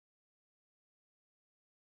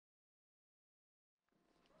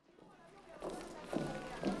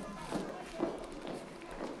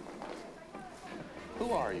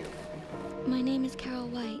Who are you? My name is Carol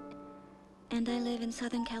White, and I live in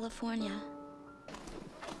Southern California.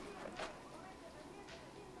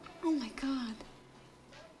 Oh my God.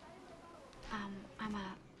 I'm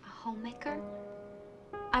a homemaker.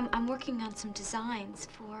 I'm working on some designs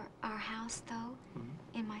for our house, though,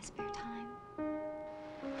 in my spare time.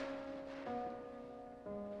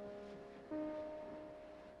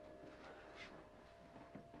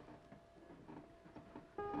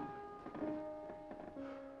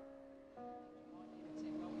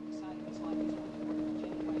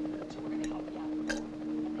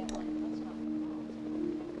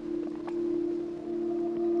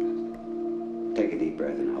 Take a deep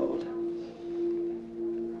breath and hold.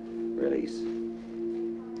 Release.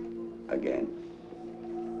 Again.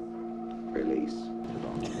 Release.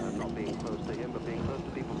 Not being close to him, but being close to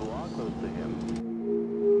people who are close to him.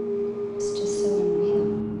 It's just so unreal.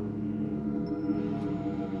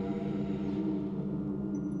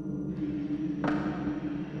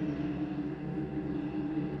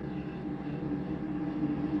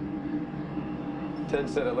 Ted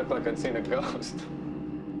said it looked like I'd seen a ghost.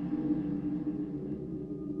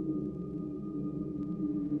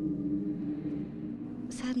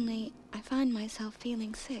 Suddenly, I find myself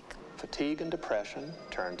feeling sick. Fatigue and depression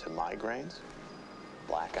turn to migraines,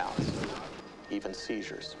 blackouts, even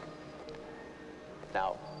seizures.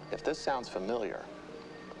 Now, if this sounds familiar,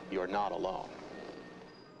 you're not alone.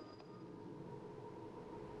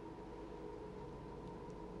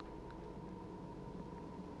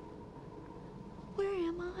 Where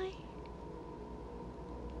am I?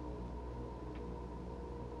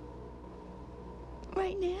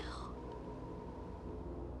 Right now?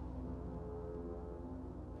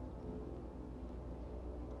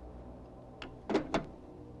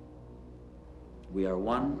 We are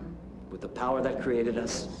one with the power that created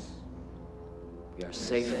us. We are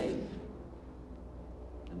safe,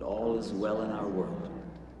 and all is well in our world.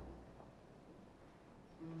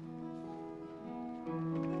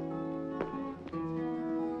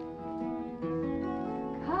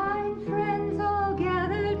 Kind friends all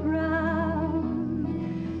gathered round,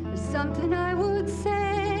 there's something I would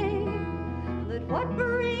say, that what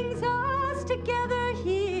brings us together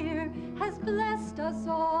here has blessed us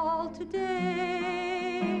all today.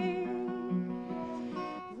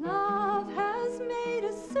 Love has made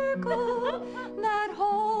a circle that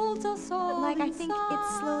holds us all Like, I think inside.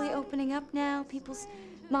 it's slowly opening up now, people's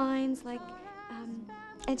minds, like,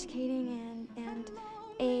 educating and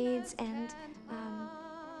AIDS and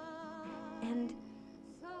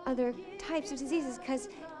other types of diseases,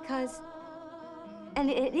 and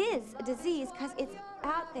it is a disease because it's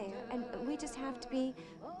out there, and we just have to be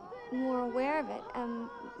more aware of it,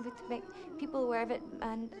 to make people aware of it,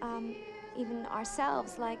 and even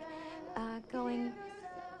ourselves, like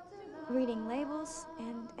reading labels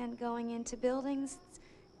and going into buildings.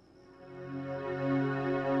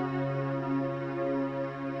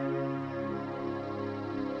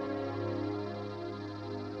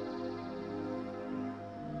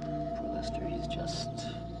 Poor Lester, he's just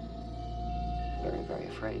very, very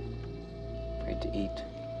afraid. Afraid to eat,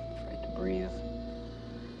 afraid to breathe.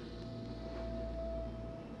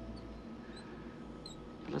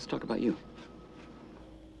 But let's talk about you.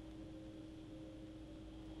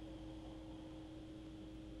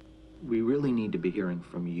 We really need to be hearing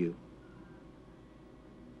from you.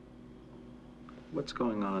 What's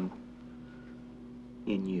going on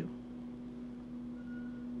in you?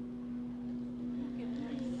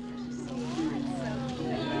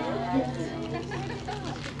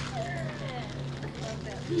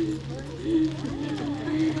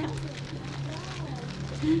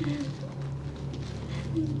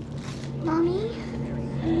 Mommy?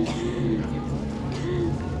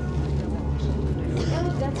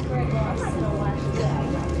 That's great.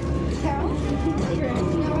 Carol?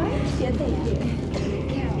 You all right? Yeah, thank you.